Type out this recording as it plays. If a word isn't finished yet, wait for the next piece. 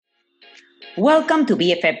Welcome to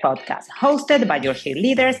BFF Podcast, hosted by your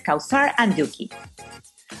cheerleaders, Kausar and Yuki.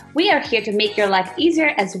 We are here to make your life easier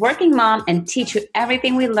as working mom and teach you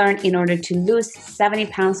everything we learned in order to lose 70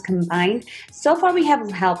 pounds combined. So far, we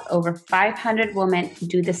have helped over 500 women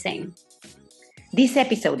do the same. This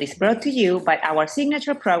episode is brought to you by our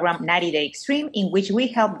signature program, 90 Day Extreme, in which we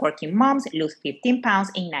help working moms lose 15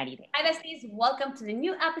 pounds in 90 days. Hi, besties. Welcome to the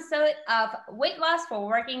new episode of Weight Loss for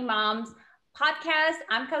Working Moms podcast.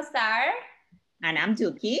 I'm Kausar. And I'm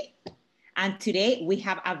Yuki. And today we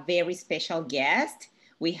have a very special guest.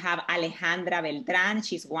 We have Alejandra Beltran.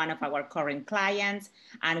 She's one of our current clients,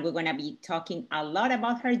 and we're going to be talking a lot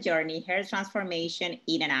about her journey, her transformation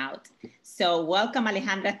in and out. So welcome,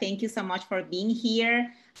 Alejandra. Thank you so much for being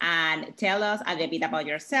here, and tell us a little bit about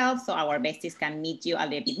yourself so our besties can meet you a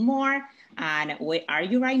little bit more. And where are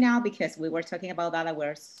you right now? Because we were talking about that.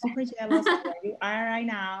 We're super jealous of where you are right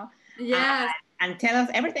now. Yes. And tell us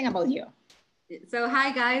everything about you. So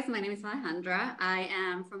hi guys, my name is Alejandra. I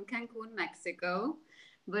am from Cancun, Mexico,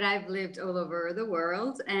 but I've lived all over the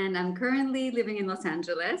world, and I'm currently living in Los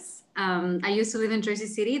Angeles. I used to live in Jersey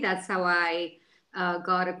City. That's how I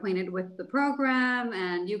got acquainted with the program.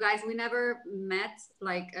 And you guys, we never met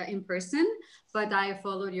in person, but I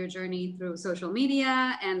followed your journey through social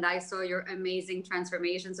media, and I saw your amazing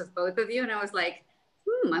transformations of both of you. And I was like,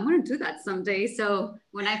 I want to do that someday. So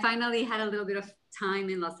when I finally had a little bit of time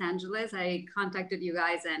in Los Angeles, I contacted you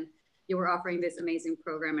guys, and you were offering this amazing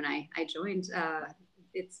program, and I joined.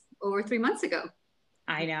 It's over 3 months ago.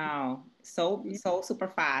 I know. So super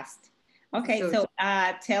fast. Okay, so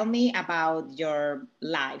tell me about your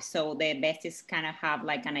life. So the besties kind of have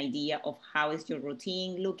like an idea of how is your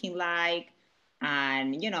routine looking like,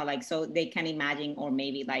 and so they can imagine, or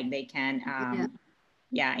maybe like they can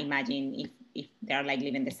imagine if they're like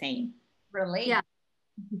living the same. Relate. Yeah.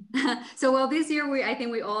 So this year I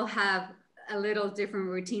think we all have a little different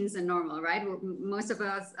routines than normal, right? Most of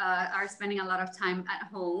us are spending a lot of time at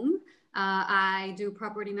home. I do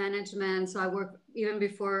property management, so I work even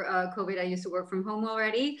before COVID. I used to work from home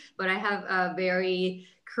already, but I have very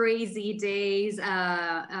crazy days.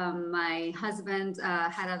 My husband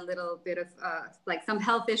had a little bit of some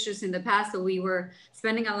health issues in the past, so we were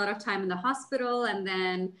spending a lot of time in the hospital. And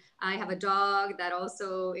then I have a dog that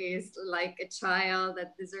also is like a child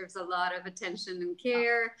that deserves a lot of attention and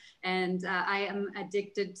care. And I am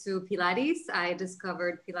addicted to Pilates. I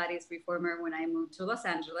discovered Pilates Reformer when I moved to Los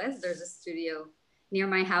Angeles. There's a studio near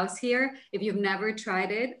my house here. If you've never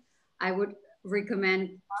tried it, I would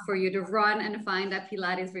recommend for you to run and find a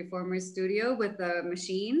Pilates Reformer studio with the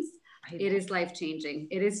machines. It is life-changing.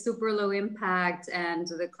 It is super low impact, and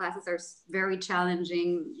the classes are very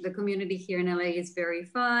challenging. The community here in LA is very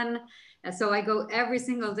fun. So I go every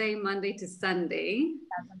single day, Monday to Sunday.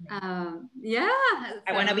 Yeah.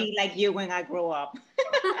 I want to be like you when I grow up.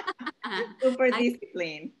 Super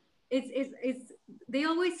disciplined. It's they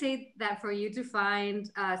always say that for you to find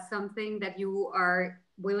something that you are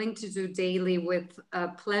willing to do daily with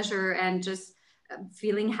pleasure and just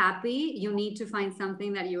feeling happy, you need to find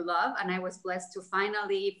something that you love. And I was blessed to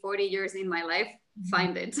finally, 40 years in my life,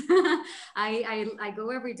 find it. I go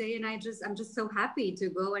every day, and I'm just so happy to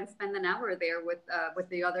go and spend an hour there with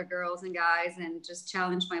the other girls and guys and just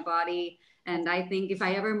challenge my body. And I think if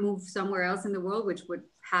I ever move somewhere else in the world, which would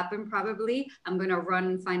happen probably, I'm going to run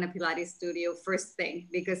and find a Pilates studio first thing,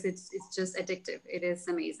 because it's just addictive. It is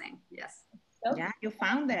amazing. Yes. Yeah, you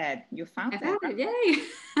found it. I found it. Yay.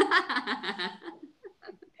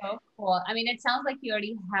 So cool. I mean, it sounds like you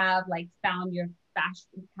already have found your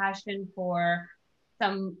passion for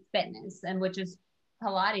some fitness, and which is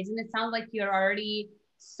Pilates. And it sounds like you're already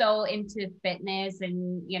so into fitness,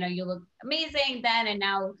 and you look amazing then and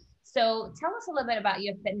now. So tell us a little bit about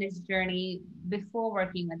your fitness journey before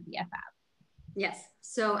working with BFF. Yes.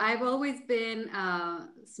 So I've always been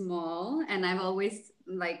small, and I've always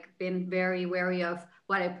been very wary of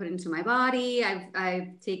what I put into my body.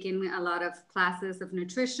 I've taken a lot of classes of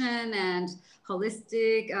nutrition and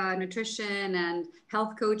holistic nutrition and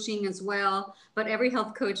health coaching as well. But every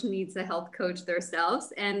health coach needs a health coach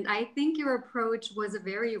themselves. And I think your approach was a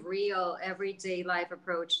very real everyday life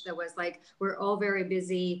approach that was like, we're all very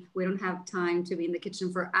busy. We don't have time to be in the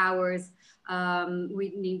kitchen for hours.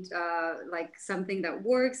 We need something that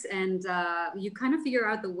works, and you kind of figure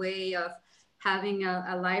out the way of having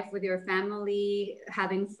a life with your family,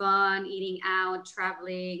 having fun, eating out,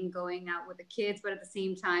 traveling, going out with the kids, but at the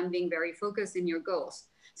same time being very focused in your goals.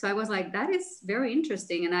 So I was like, that is very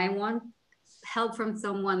interesting, and I want help from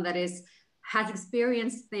someone that has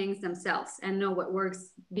experienced things themselves and know what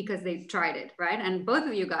works because they've tried it, right? And both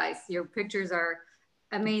of you guys, your pictures are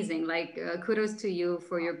amazing. Like kudos to you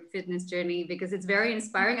for your fitness journey because it's very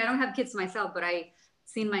inspiring. I don't have kids myself, but I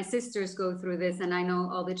seen my sisters go through this and I know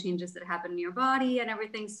all the changes that happen in your body and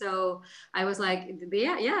everything. So I was like,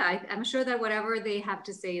 I'm sure that whatever they have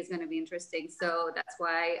to say is going to be interesting. So that's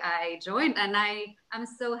why I joined, and I'm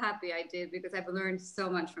so happy I did because I've learned so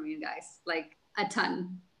much from you guys, like a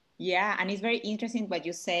ton. Yeah, and it's very interesting what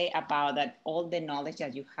you say about that all the knowledge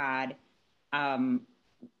that you had, um,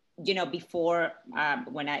 before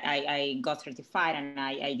when I got certified and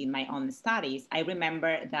I did my own studies. I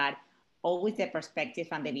remember that always the perspective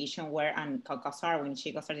and the vision were, and Kausar, when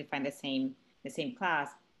she got certified in the same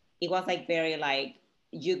class, it was like very like,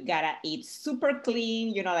 you gotta eat super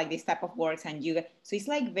clean, like this type of works, and so it's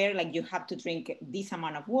like very like you have to drink this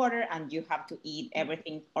amount of water, and you have to eat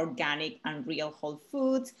everything organic and real whole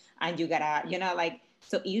foods, and you gotta, like,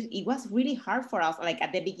 so it was really hard for us. Like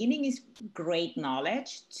at the beginning, it's great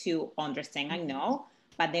knowledge to understand and know,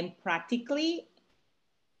 but then practically,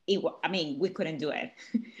 I mean, we couldn't do it.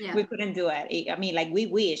 Yeah. We couldn't do it. I mean, like we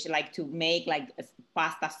wish like to make like a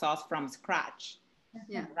pasta sauce from scratch.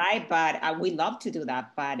 Yeah. Right. But we love to do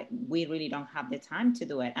that, but we really don't have the time to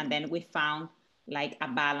do it. And then we found like a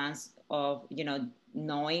balance of,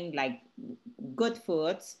 knowing like good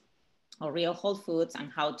foods or real whole foods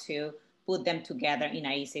and how to put them together in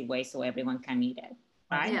an easy way so everyone can eat it.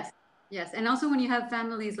 Right. Yes. Yes. And also when you have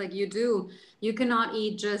families like you do, you cannot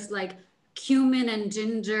eat just like cumin and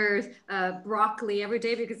ginger, broccoli every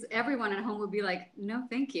day because everyone at home would be like, no,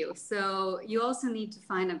 thank you. So you also need to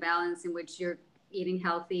find a balance in which you're eating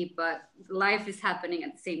healthy, but life is happening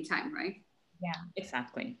at the same time, right? Yeah,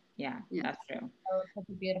 exactly. Yeah, that's true. So such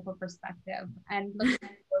a beautiful perspective. And look, you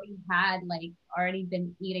already had like already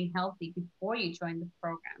been eating healthy before you joined the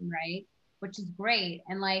program, right? Which is great.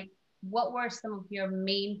 And like, what were some of your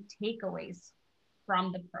main takeaways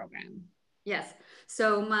from the program? Yes.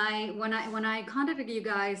 So when I contacted you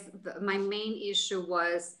guys, my main issue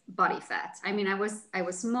was body fat. I mean, I was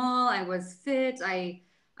small, I was fit.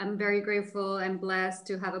 I'm very grateful and blessed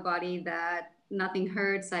to have a body that nothing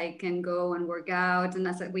hurts. I can go and work out, and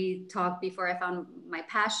as we talked before, I found my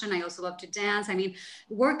passion. I also love to dance. I mean,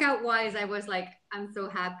 workout wise, I was like, I'm so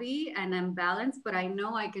happy and I'm balanced, but I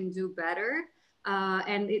know I can do better.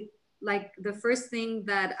 And it like the first thing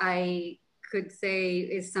that I could say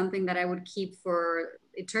is something that I would keep for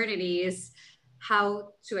eternity is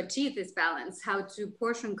how to achieve this balance, how to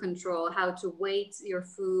portion control, how to weight your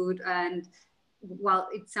food. And while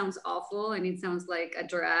it sounds awful and it sounds like a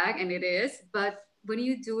drag, and it is, but when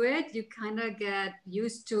you do it, you kind of get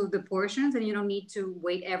used to the portions and you don't need to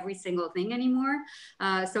weight every single thing anymore.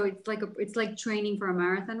 So it's like training for a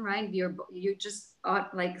marathon, right? You just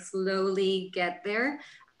like slowly get there.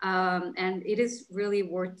 And it is really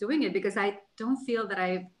worth doing it because I don't feel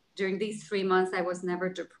that during these 3 months, I was never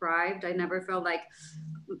deprived. I never felt like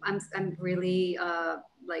I'm really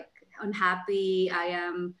like unhappy. I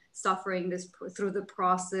am suffering this through the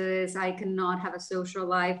process. I cannot have a social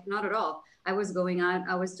life, not at all. I was going out,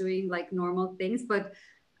 I was doing like normal things, but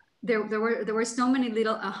there were so many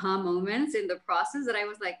little aha moments in the process that I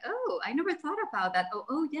was like, oh, I never thought about that.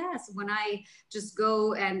 Oh yes, when I just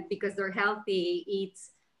go and because they're healthy, eat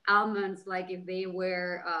almonds like if they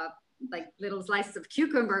were like little slices of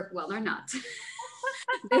cucumber. Well, they're not.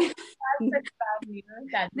 they,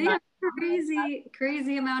 they have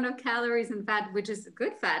crazy amount of calories and fat, which is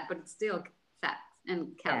good fat, but it's still fat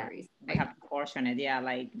and calories. Yeah, they have to portion it. Yeah,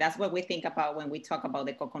 like that's what we think about when we talk about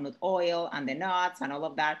the coconut oil and the nuts and all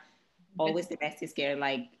of that. Always the best is scared,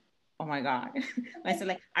 like, oh my God. I said,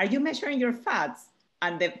 like, are you measuring your fats?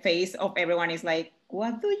 And the face of everyone is like,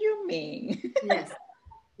 what do you mean? Yes.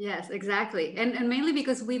 Yes, exactly. And mainly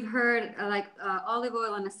because we've heard olive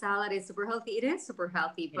oil on a salad is super healthy. It is super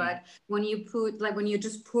healthy, but when you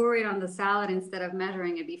just pour it on the salad instead of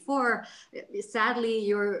measuring it before, sadly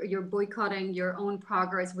you're boycotting your own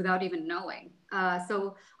progress without even knowing.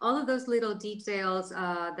 So all of those little details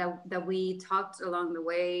that we talked along the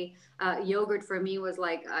way, yogurt for me was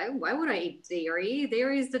like, why would I eat dairy?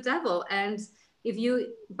 Dairy is the devil. And if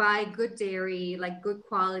you buy good dairy, like good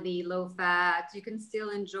quality, low fat, you can still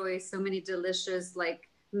enjoy so many delicious, like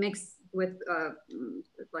mixed with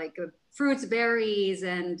fruits, berries,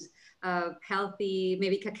 and healthy,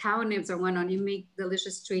 maybe cacao nibs or whatnot. You make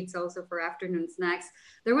delicious treats also for afternoon snacks.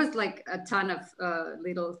 There was like a ton of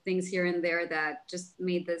little things here and there that just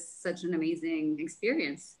made this such an amazing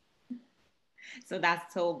experience. So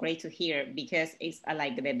that's so great to hear because it's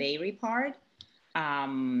like the dairy part.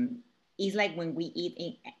 It's like when we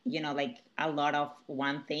eat, like a lot of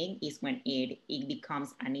one thing is when it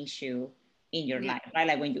becomes an issue in your life, right?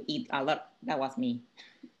 Like when you eat a lot, that was me.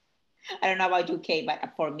 I don't know about you, Kate, but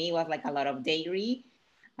for me, it was like a lot of dairy.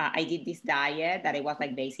 I did this diet that it was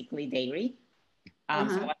like basically dairy. So I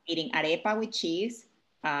was eating arepa with cheese,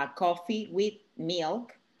 coffee with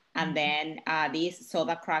milk, and then these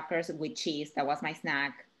soda crackers with cheese. That was my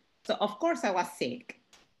snack. So of course I was sick.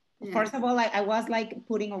 Yeah. First of all, I was like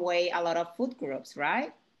putting away a lot of food groups,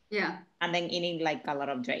 right? Yeah. And then eating like a lot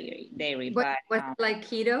of dairy. But was But it like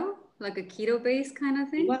keto, like a keto based kind of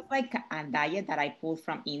it thing? was like a diet that I pulled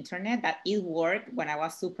from internet that it worked when I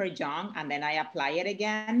was super young, and then I apply it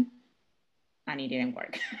again, and it didn't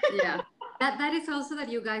work. Yeah. That is also that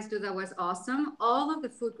you guys do that was awesome. All of the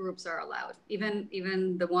food groups are allowed,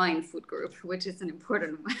 even the wine food group, which is an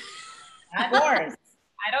important one. Of course.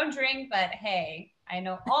 I don't drink, but hey, I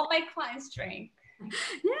know all my clients drink.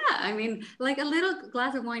 Yeah, I mean, like a little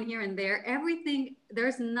glass of wine here and there, everything,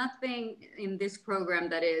 there's nothing in this program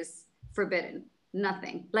that is forbidden.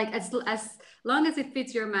 Nothing. Like as long as it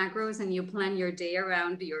fits your macros and you plan your day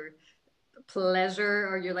around your pleasure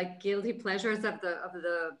or your like guilty pleasures of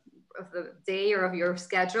the day or of your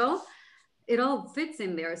schedule, it all fits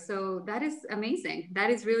in there. So that is amazing. That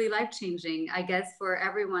is really life-changing, I guess, for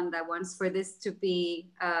everyone that wants for this to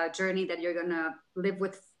be a journey that you're gonna live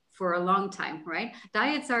with for a long time, right?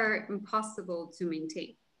 Diets are impossible to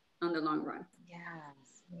maintain on the long run.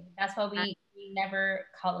 Yes. That's why we never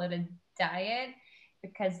call it a diet,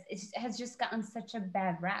 because it has just gotten such a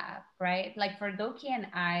bad rap, right? Like for Doki and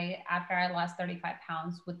I, after I lost 35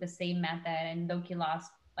 pounds with the same method, and Doki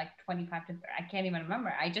lost like 25 to 30, I can't even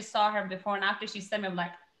remember. I just saw her before and after she sent me, I'm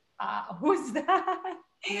like, who's that?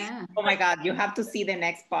 Yeah. Oh my God, you have to see the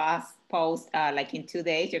next post like in 2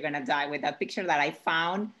 days. You're gonna die with that picture that I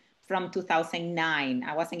found from 2009.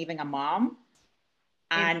 I wasn't even a mom,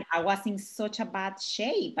 and I was in such a bad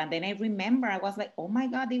shape. And then I remember I was like, oh my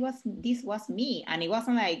God, this was me. And it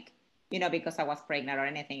wasn't like, because I was pregnant or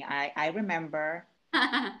anything. I remember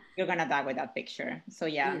you're gonna die with that picture. So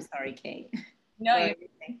yeah, I'm sorry, Kate. No,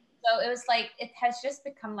 so it was like, it has just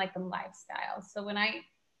become like a lifestyle. So when I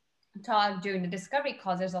talk during the discovery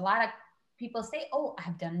calls, there's a lot of people say, oh,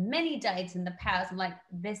 I've done many diets in the past. I'm like,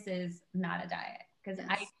 this is not a diet, because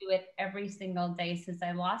I do it every single day since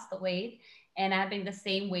I lost the weight. And I've been the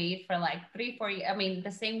same weight for like 3-4 years. I mean,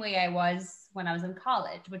 the same way I was when I was in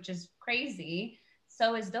college, which is crazy.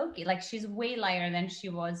 So is Doki. Like, she's way lighter than she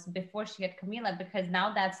was before she had Camila, because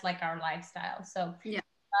now that's like our lifestyle. So yeah, I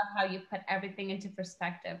love how you put everything into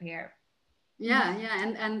perspective here. Yeah, yeah.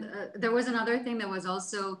 And there was another thing that was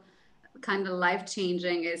also kind of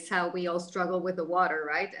life-changing is how we all struggle with the water,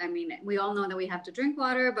 right? I mean, we all know that we have to drink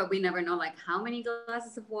water, but we never know like how many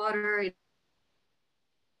glasses of water.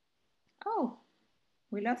 Oh,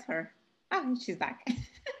 we lost her. Oh, she's back.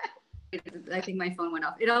 I think my phone went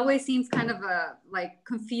off. It always seems kind of like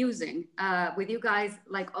confusing with you guys.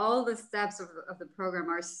 Like all the steps of the program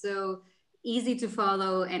are so easy to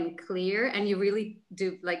follow and clear, and you really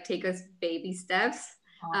do like take us baby steps.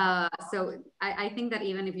 So I think that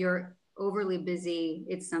even if you're overly busy,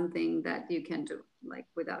 it's something that you can do like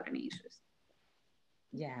without any issues.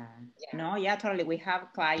 Yeah. No, yeah, totally. We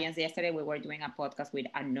have clients. Yesterday we were doing a podcast with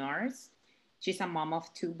a nurse. She's a mom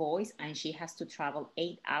of 2 boys, and she has to travel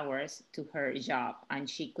 8 hours to her job, and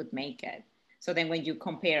she could make it. So then when you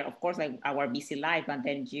compare, of course, like our busy life, and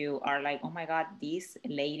then you are like, oh my God, this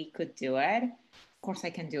lady could do it. Of course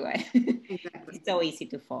I can do it. Exactly. It's so easy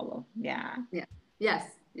to follow. Yeah. Yeah. Yes.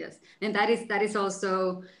 Yes. And that is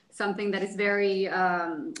also something that is very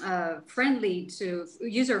friendly to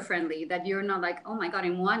user friendly, that you're not like, oh my God,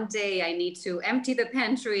 in one day I need to empty the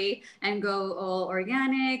pantry and go all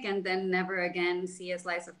organic and then never again see a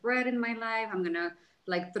slice of bread in my life. I'm going to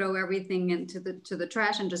like throw everything into the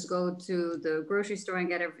trash and just go to the grocery store and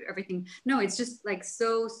get everything. No, it's just like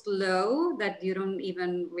so slow that you don't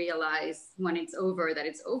even realize when it's over that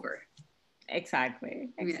it's over. Exactly.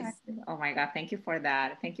 Yes. Oh my God. Thank you for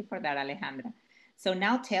that. Thank you for that, Alejandra. So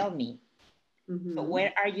now tell me, so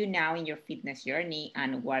where are you now in your fitness journey,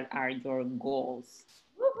 and what are your goals?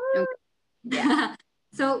 Okay. Yeah.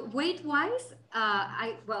 So weight wise,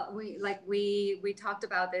 we talked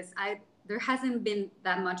about this. There hasn't been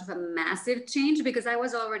that much of a massive change because I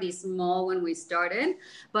was already small when we started,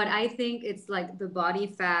 but I think it's like the body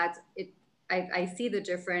fat. I see the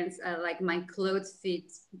difference. Like my clothes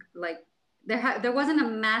fit like. There wasn't a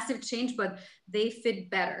massive change, but they fit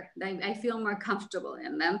better. I feel more comfortable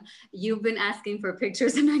in them. You've been asking for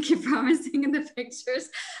pictures, and I keep promising in the pictures.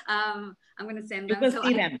 I'm going to send them. You will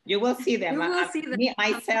see them. You will see them. You will see them. Me,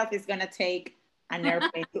 myself is going to take an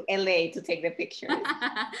airplane to LA to take the pictures.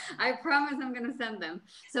 I promise I'm going to send them.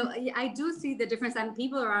 So I do see the difference, and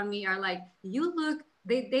people around me are like, you look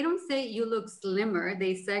they don't say you look slimmer.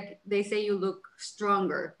 They say you look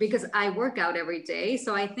stronger, because I work out every day.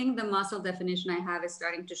 So I think the muscle definition I have is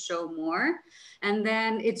starting to show more. And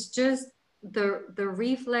then it's just the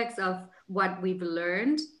reflex of what we've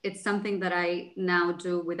learned. It's something that I now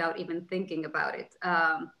do without even thinking about it.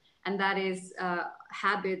 And that is,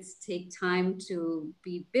 habits take time to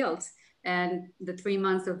be built. And the 3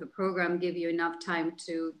 months of the program give you enough time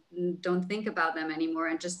to don't think about them anymore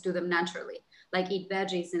and just do them naturally. Like eat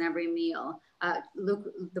veggies in every meal. Look,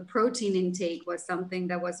 the protein intake was something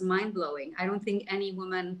that was mind-blowing. I don't think any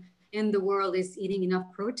woman in the world is eating enough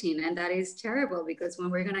protein, and that is terrible, because when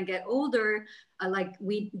we're gonna get older, like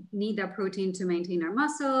we need that protein to maintain our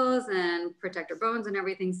muscles and protect our bones and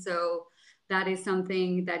everything. So that is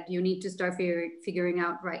something that you need to start figuring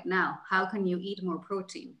out right now. How can you eat more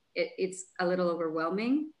protein? It's a little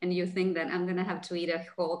overwhelming, and you think that I'm gonna have to eat a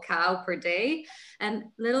whole cow per day.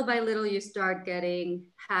 And little by little, you start getting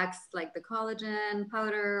hacks like the collagen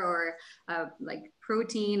powder, or like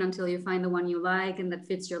protein, until you find the one you like and that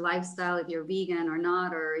fits your lifestyle, if you're vegan or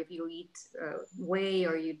not, or if you eat whey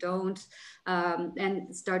or you don't,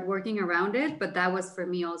 and start working around it. But that was for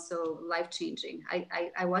me also life-changing.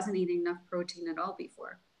 I wasn't eating enough protein at all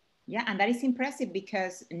before. Yeah, and that is impressive,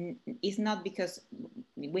 because it's not because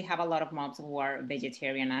we have a lot of moms who are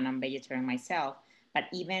vegetarian, and I'm vegetarian myself, but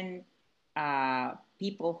even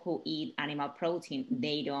people who eat animal protein,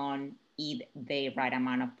 they don't eat the right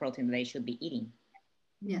amount of protein they should be eating.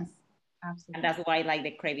 Yes, absolutely. And that's why like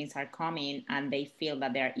the cravings are coming, and they feel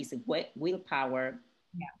that there is willpower,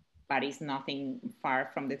 yeah, but it's nothing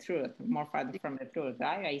far from the truth, more far from the truth,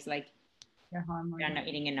 right? It's like, you're not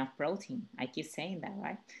eating enough protein. I keep saying that,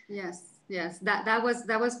 right? Yes, yes. That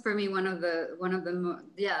was for me one of the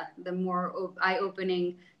the more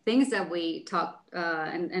eye-opening things that we talked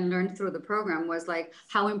and learned through the program, was like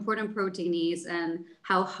how important protein is, and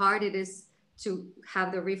how hard it is to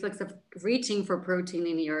have the reflex of reaching for protein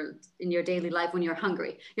in your daily life when you're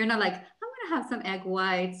hungry. You're not like, have some egg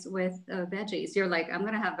whites with veggies. You're like, I'm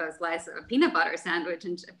gonna have a slice of a peanut butter sandwich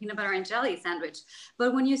and a peanut butter and jelly sandwich.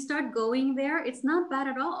 But when you start going there, it's not bad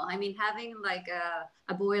at all. I mean, having like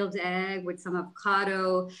a boiled egg with some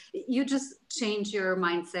avocado, you just change your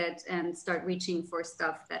mindset and start reaching for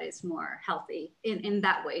stuff that is more healthy in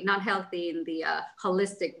that way. Not healthy in the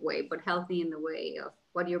holistic way, but healthy in the way of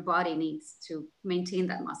what your body needs to maintain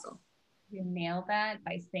that muscle. You nailed that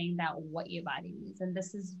by saying that, what your body needs. And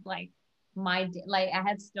this is like like I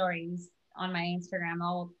had stories on my Instagram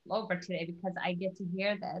all over today, because I get to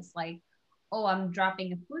hear this, like, oh, I'm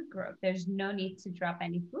dropping a food group. There's no need to drop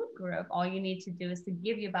any food group. All you need to do is to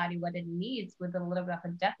give your body what it needs with a little bit of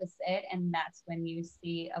a deficit, and that's when you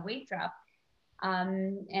see a weight drop.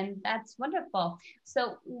 And that's wonderful.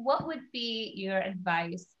 So what would be your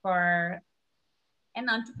advice for an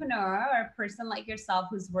entrepreneur or a person like yourself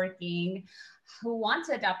who's working, who want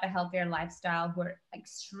to adopt a healthier lifestyle, who are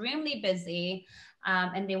extremely busy,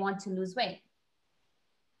 and they want to lose weight?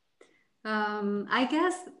 I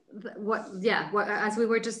guess as we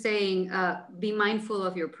were just saying, be mindful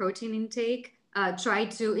of your protein intake. Try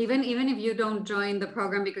to, even if you don't join the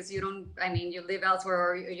program because you live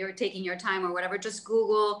elsewhere, or you're taking your time or whatever, just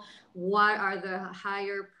Google what are the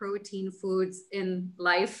higher protein foods in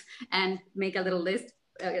life, and make a little list,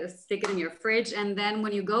 stick it in your fridge. And then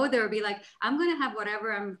when you go there, be like, I'm going to have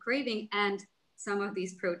whatever I'm craving and some of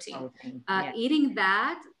these protein. Eating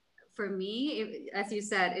that, for me, as you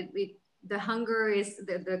said, the hunger is,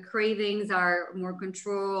 the cravings are more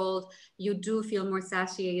controlled. You do feel more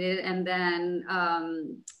satiated, and then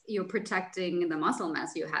you're protecting the muscle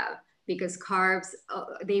mass you have, because carbs,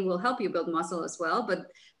 they will help you build muscle as well, but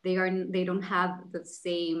they don't have the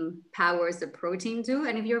same powers that protein do.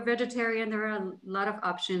 And if you're vegetarian, there are a lot of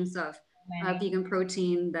options of vegan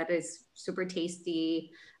protein that is super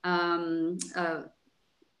tasty.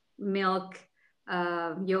 Milk,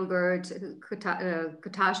 yogurt,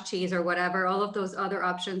 cottage cheese, or whatever, all of those other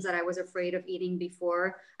options that I was afraid of eating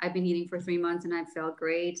before. I've been eating for 3 months and I felt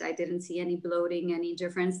great. I didn't see any bloating, any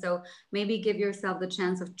difference. So maybe give yourself the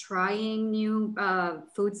chance of trying new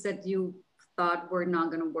foods that you thought were not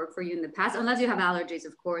going to work for you in the past, unless you have allergies,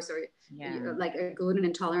 of course, or like a gluten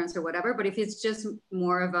intolerance or whatever. But if it's just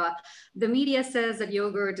more of the media says that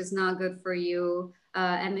yogurt is not good for you,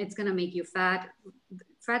 and it's going to make you fat.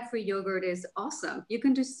 Fat-free yogurt is awesome. You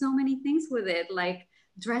can do so many things with it, like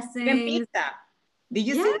dressing. Even pizza. Did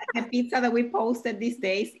you see the pizza that we posted these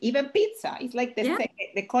days? Even pizza. It's like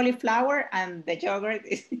the cauliflower and the yogurt.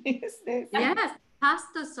 Yes.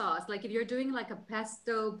 pasta sauce, like if you're doing like a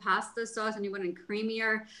pesto pasta sauce and you want it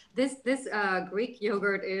creamier, this Greek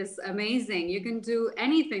yogurt is amazing. You can do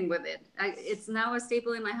anything with it. It's now a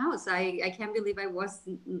staple in my house. I can't believe I was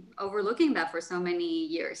overlooking that for so many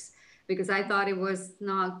years because I thought it was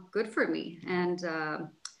not good for me. And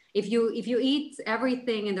if you eat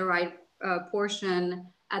everything in the right portion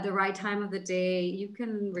at the right time of the day, you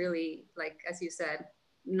can really, like as you said,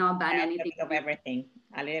 not ban anything. A little bit of everything.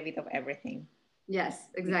 A little bit of everything. Yes,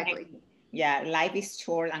 exactly. Yeah, life is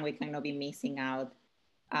short and we cannot be missing out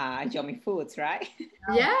yummy foods, right?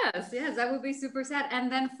 Yes, that would be super sad.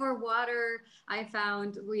 And then for water, I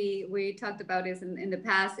found we talked about this in the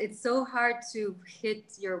past. It's so hard to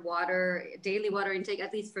hit your daily water intake,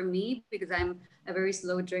 at least for me, because I'm a very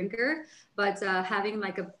slow drinker. But having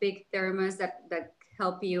like a big thermos that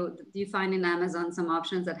help you find in Amazon some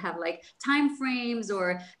options that have like time frames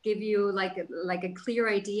or give you like a clear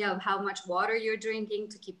idea of how much water you're drinking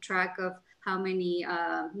to keep track of how many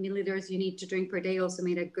milliliters you need to drink per day also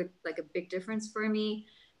made a big difference for me.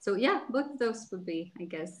 So yeah, both of those would be, I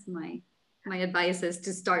guess, my advices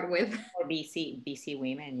to start with. For busy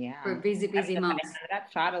women, yeah. For busy moms.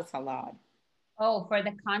 That travels a lot. Oh, for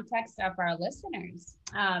the context of our listeners.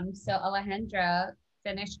 So Alejandra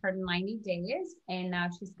finished her 90 days and now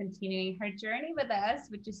she's continuing her journey with us,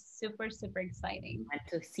 which is super, super exciting. And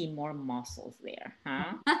to see more muscles there,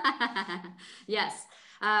 huh? Yes.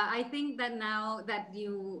 I think that now that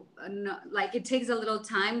you know, like it takes a little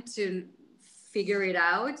time to figure it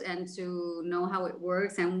out and to know how it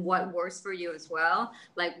works and what works for you as well.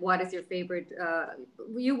 Like what is your favorite,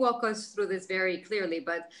 you walk us through this very clearly,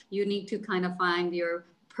 but you need to kind of find your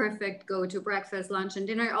perfect go-to breakfast, lunch, and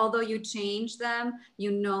dinner. Although you change them,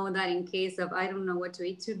 you know that in case of I don't know what to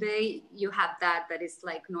eat today, you have that is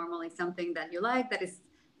like normally something that you like, that is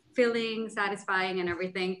filling, satisfying, and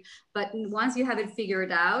everything. But once you have it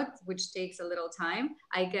figured out, which takes a little time,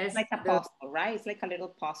 I guess, like a puzzle, right? It's like a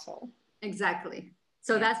little puzzle. Exactly.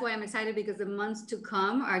 So that's why I'm excited, because the months to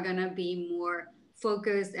come are gonna be more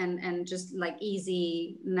focused and just like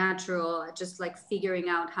easy, natural, just like figuring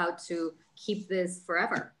out how to keep this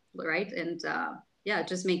forever, right? And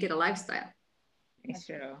just make it a lifestyle. It's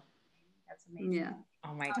true. That's amazing. Yeah.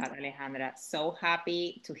 Oh my God, Alejandra, so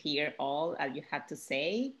happy to hear all that you had to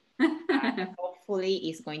say. Hopefully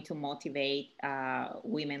it's going to motivate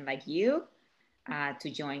women like you to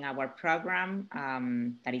join our program.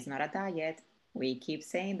 That is not a diet. We keep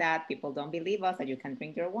saying that. People don't believe us that you can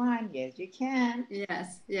drink your wine. Yes, you can.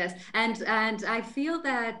 Yes. And I feel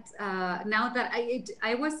that now that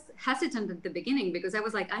I was hesitant at the beginning, because I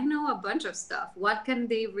was like, I know a bunch of stuff. What can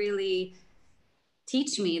they really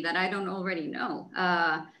teach me that I don't already know?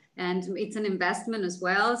 And it's an investment as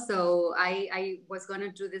well. So I was going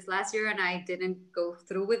to do this last year and I didn't go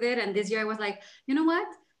through with it. And this year I was like, you know what?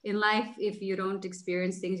 In life, if you don't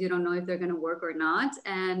experience things, you don't know if they're going to work or not.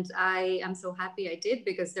 And I am so happy I did,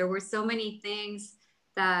 because there were so many things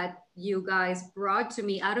that you guys brought to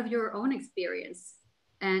me out of your own experience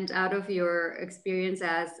and out of your experience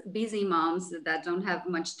as busy moms that don't have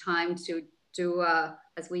much time to do,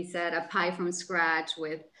 as we said, a pie from scratch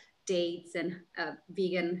with dates and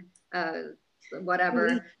vegan,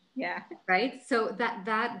 whatever. Yeah. Right. So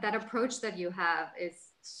that approach that you have is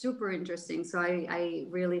super interesting. So I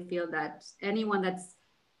really feel that anyone that's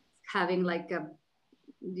having like a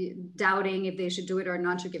doubting if they should do it or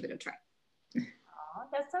not should give it a try. Oh,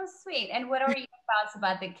 that's so sweet. And what are your thoughts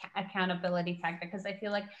about the accountability factor? Because I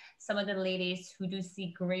feel like some of the ladies who do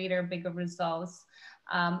see greater, bigger results,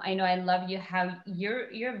 I know I love you how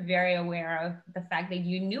you're very aware of the fact that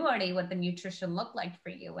you knew already what the nutrition looked like for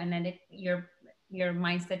you, and then your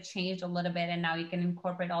mindset changed a little bit, and now you can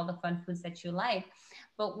incorporate all the fun foods that you like.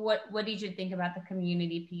 But what did you think about the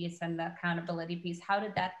community piece and the accountability piece? How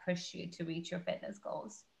did that push you to reach your fitness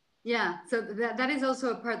goals? Yeah, so that is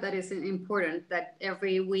also a part that is important, that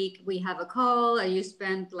every week we have a call. You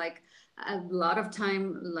spend like a lot of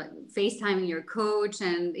time like FaceTiming your coach,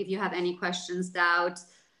 and if you have any questions, doubts,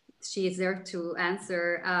 she is there to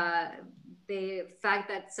answer. The fact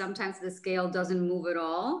that sometimes the scale doesn't move at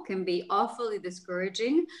all can be awfully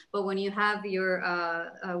discouraging. But when you have your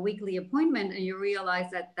weekly appointment and you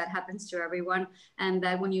realize that that happens to everyone, and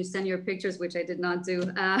that when you send your pictures, which I did not do,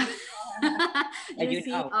 you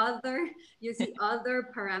see other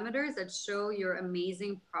parameters that show your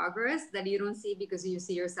amazing progress that you don't see because you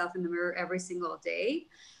see yourself in the mirror every single day.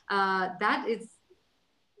 That is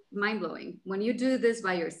mind-blowing. When you do this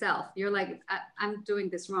by yourself, you're like, I'm doing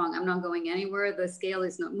this wrong. I'm not going anywhere. The scale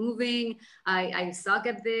is not moving. I suck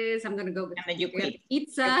at this. I'm gonna go get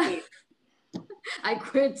pizza. I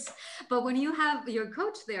quit. But when you have your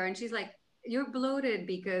coach there and she's like, you're bloated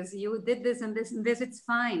because you did this and this and this. It's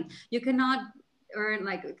fine. You cannot earn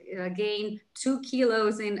like gain 2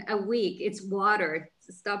 kilos in a week. It's water.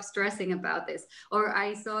 Stop stressing about this. Or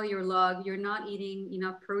I saw your log, you're not eating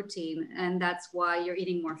enough protein and that's why you're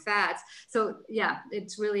eating more fats. So yeah,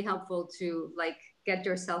 it's really helpful to like get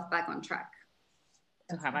yourself back on track.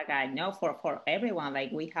 To have a guide. No, for everyone,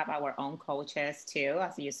 like we have our own coaches too,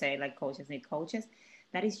 as you say, like coaches need coaches.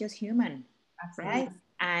 That is just human. Absolutely. Right?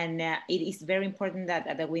 And it is very important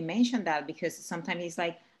that we mention that, because sometimes it's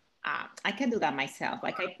like, I can do that myself.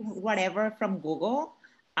 Like I put whatever from Google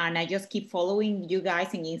and I just keep following you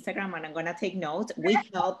guys in Instagram and I'm going to take notes. We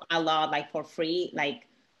help a lot, like for free. Like,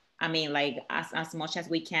 I mean, like as much as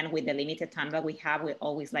we can with the limited time that we have, we're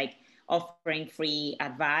always like offering free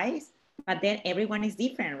advice. But then everyone is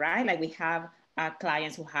different, right? Like we have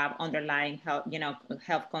clients who have underlying health,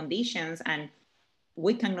 health conditions, and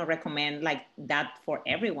we cannot recommend like that for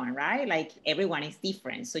everyone, right? Like everyone is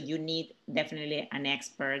different. So you need definitely an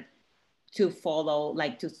expert to follow,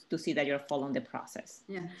 like to see that you're following the process.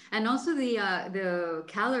 Yeah. And also the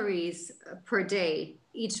calories per day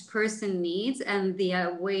each person needs, and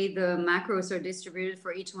the way the macros are distributed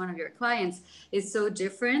for each one of your clients is so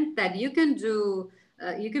different that you can do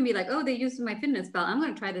you can be like, oh, they use MyFitnessPal, I'm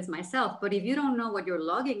going to try this myself. But if you don't know what you're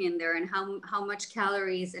logging in there and how much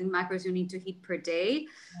calories and macros you need to eat per day,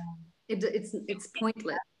 it's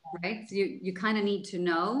pointless, right? So you kind of need to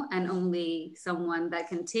know, and only someone that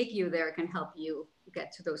can take you there can help you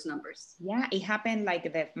get to those numbers. Yeah, it happened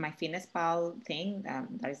like the MyFitnessPal thing.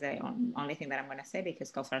 That is the only thing that I'm going to say,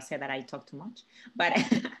 because Kosar said that I talk too much. But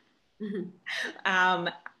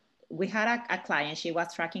we had a client. She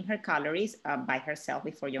was tracking her calories by herself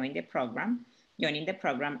before joining the program,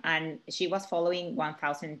 and she was following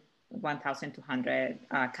 1,200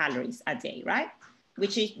 calories a day, right?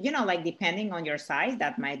 Which is, like depending on your size,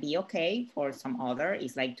 that might be okay. For some other,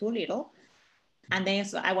 it's like too little. And then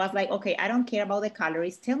so I was like, okay, I don't care about the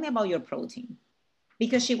calories. Tell me about your protein.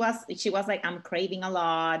 Because she was like, I'm craving a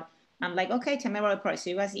lot. I'm like, okay, tell me about the protein.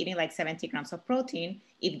 She was eating like 70 grams of protein.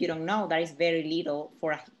 If you don't know, that is very little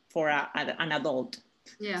for an adult.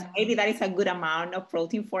 Yeah. So maybe that is a good amount of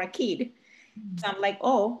protein for a kid. So I'm like,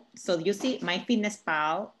 oh, so you see,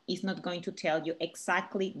 MyFitnessPal is not going to tell you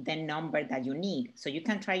exactly the number that you need. So you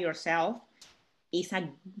can try yourself. It's a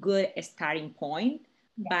good starting point,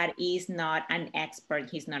 but he's not an expert.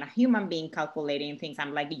 He's not a human being calculating things.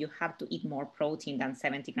 I'm like, you have to eat more protein than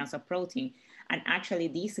 70 grams of protein. And actually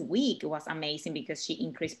this week was amazing because she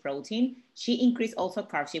increased protein. She increased also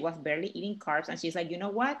carbs. She was barely eating carbs. And she's like, you know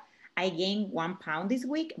what? I gained 1 pound this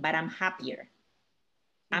week, but I'm happier.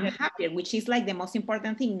 I'm happier, which is like the most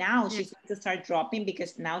important thing. Now she's going to start dropping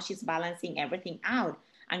because now she's balancing everything out.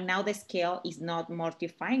 And now the scale is not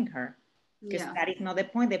mortifying her. Because that is not the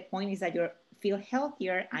point. The point is that you feel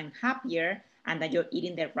healthier and happier, and that you're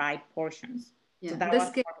eating the right portions. Yeah. So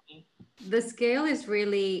the scale is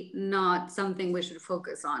really not something we should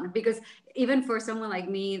focus on, because even for someone like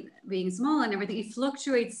me being small and everything, it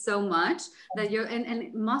fluctuates so much that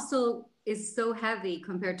and muscle is so heavy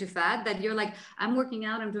compared to fat that you're like, I'm working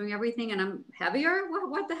out, I'm doing everything, and I'm heavier.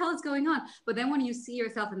 What the hell is going on? But then when you see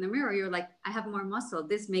yourself in the mirror, you're like, I have more muscle.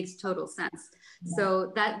 This makes total sense. Yeah.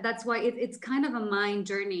 So that's why it's kind of a mind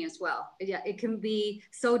journey as well. Yeah, it can be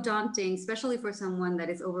so daunting, especially for someone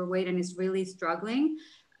that is overweight and is really struggling.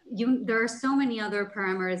 There are so many other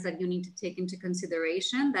parameters that you need to take into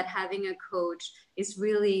consideration, that having a coach is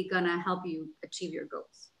really gonna help you achieve your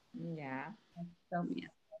goals. Yeah. So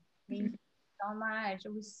Thank you so much.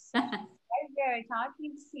 It was so pleasure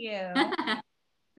talking to you.